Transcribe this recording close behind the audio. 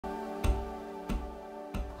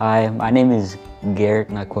Hi, my name is Garrett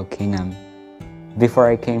Nakwakinam. Before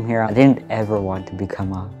I came here, I didn't ever want to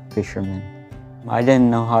become a fisherman. I didn't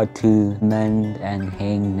know how to mend and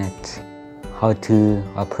hang nets, how to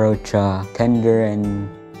approach a tender, and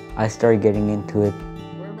I started getting into it.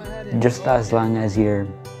 Just as long as you're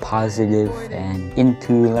positive and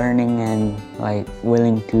into learning and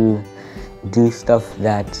willing to do stuff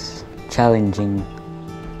that's challenging.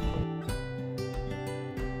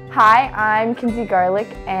 Hi, I'm Kinsey Garlick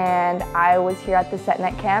and I was here at the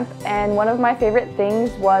Setnet camp, and one of my favorite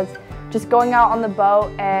things was just going out on the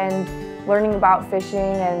boat and learning about fishing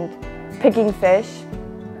and picking fish.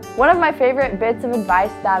 One of my favorite bits of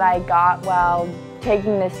advice that I got while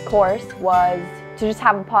taking this course was to just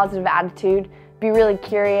have a positive attitude, be really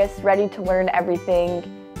curious, ready to learn everything,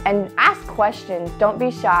 and ask questions. Don't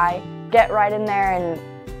be shy. Get right in there and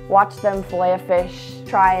watch them fillet a fish.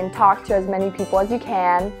 Try and talk to as many people as you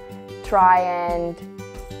can. Try and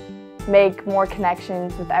make more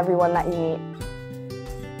connections with everyone that you meet.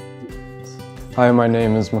 Hi, my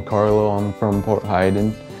name is McCarlo. I'm from Port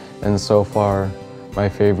Hayden, and so far my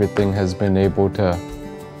favorite thing has been able to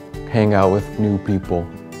hang out with new people.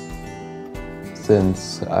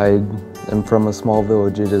 Since I am from a small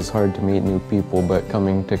village, it is hard to meet new people, but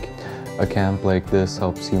coming to a camp like this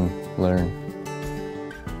helps you learn.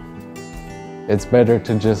 It's better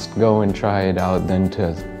to just go and try it out than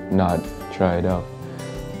to not try it out.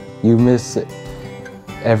 You miss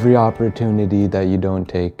every opportunity that you don't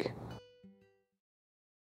take.